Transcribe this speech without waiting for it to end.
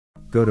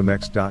Go to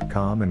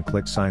MEXC.com and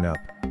click Sign Up.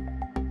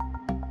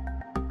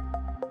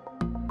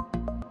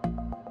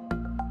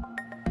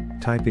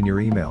 Type in your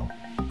email.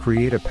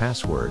 Create a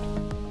password.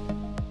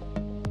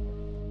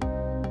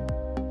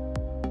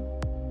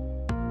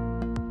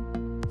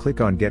 Click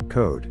on Get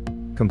Code.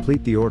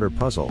 Complete the order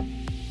puzzle.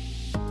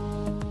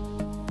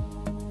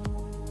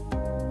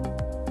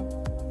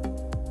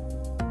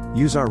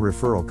 Use our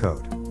referral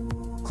code.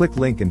 Click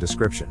link in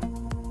description.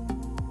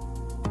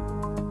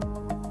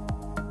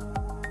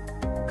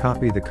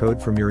 Copy the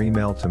code from your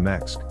email to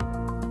MEXC.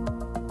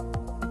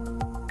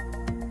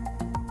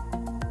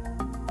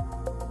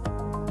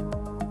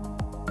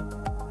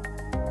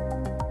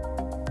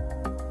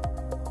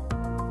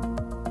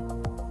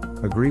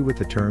 Agree with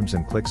the terms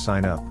and click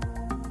Sign Up.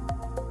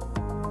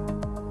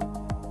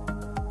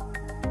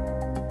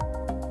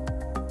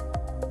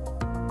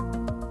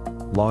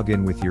 Log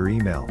in with your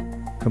email.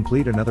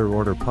 Complete another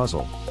order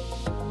puzzle.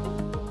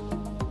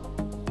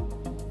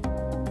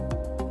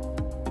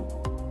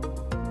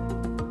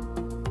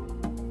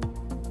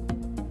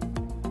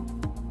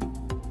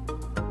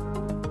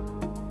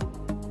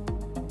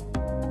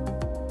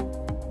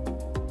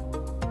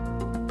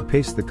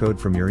 Paste the code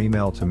from your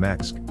email to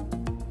MEXC.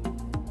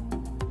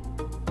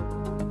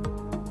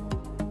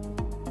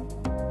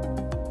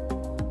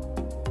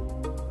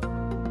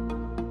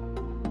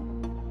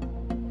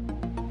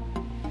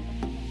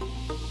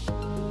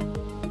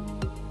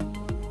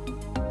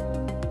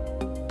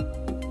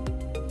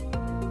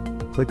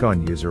 Click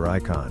on User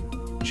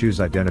icon. Choose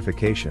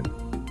Identification.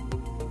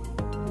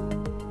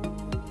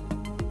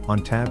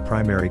 On tab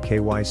Primary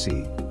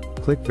KYC,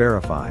 click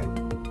Verify.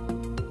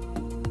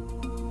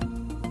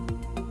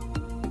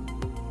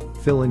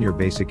 Fill in your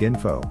basic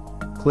info.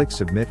 Click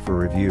Submit for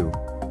review.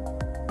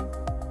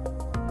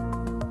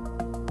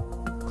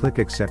 Click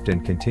Accept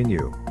and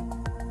Continue.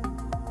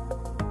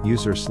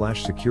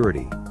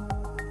 User/security.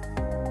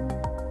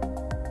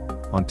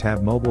 On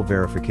tab Mobile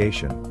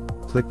Verification,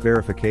 click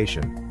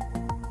Verification.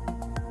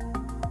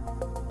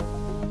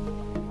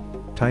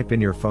 Type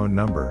in your phone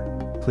number.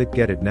 Click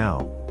Get It Now.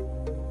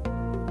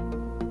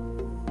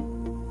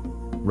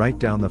 Write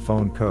down the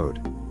phone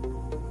code.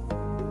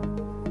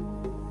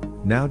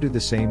 Now do the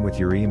same with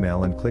your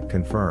email and click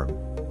Confirm.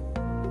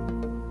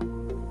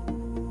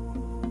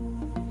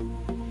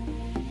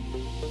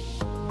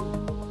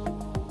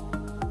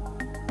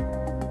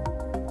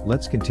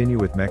 Let's continue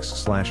with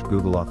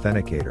MEXC/Google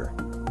Authenticator.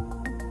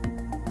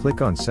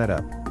 Click on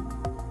Setup.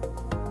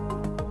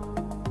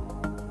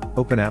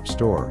 Open App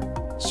Store.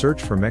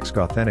 Search for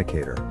MEXC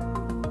Authenticator.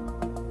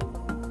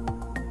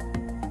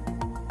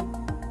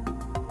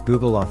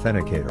 Google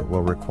Authenticator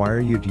will require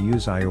you to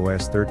use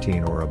iOS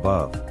 13 or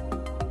above.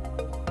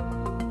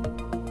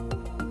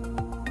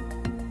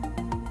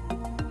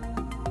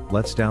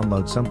 Let's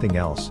download something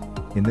else.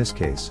 In this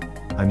case,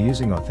 I'm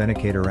using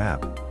Authenticator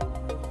app.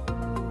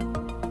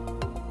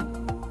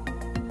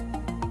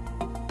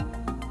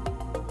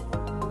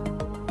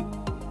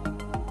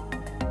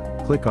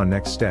 Click on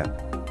Next Step.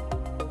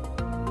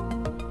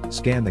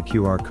 Scan the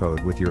QR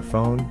code with your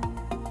phone.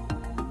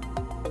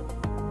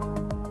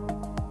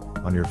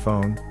 On your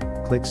phone,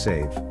 click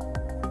Save.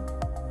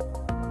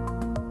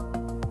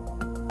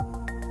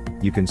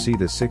 You can see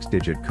the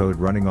 6-digit code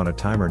running on a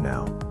timer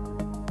now.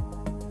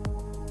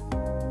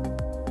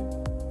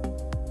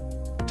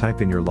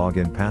 Type in your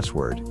login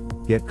password.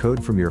 Get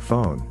code from your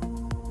phone.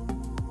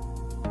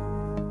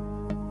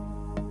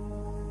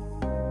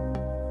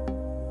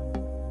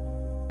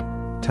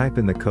 Type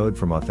in the code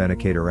from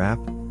Authenticator app.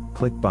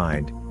 Click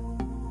Bind.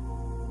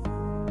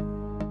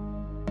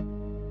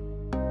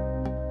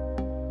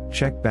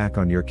 Check back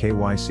on your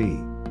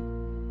KYC.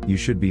 You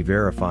should be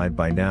verified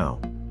by now.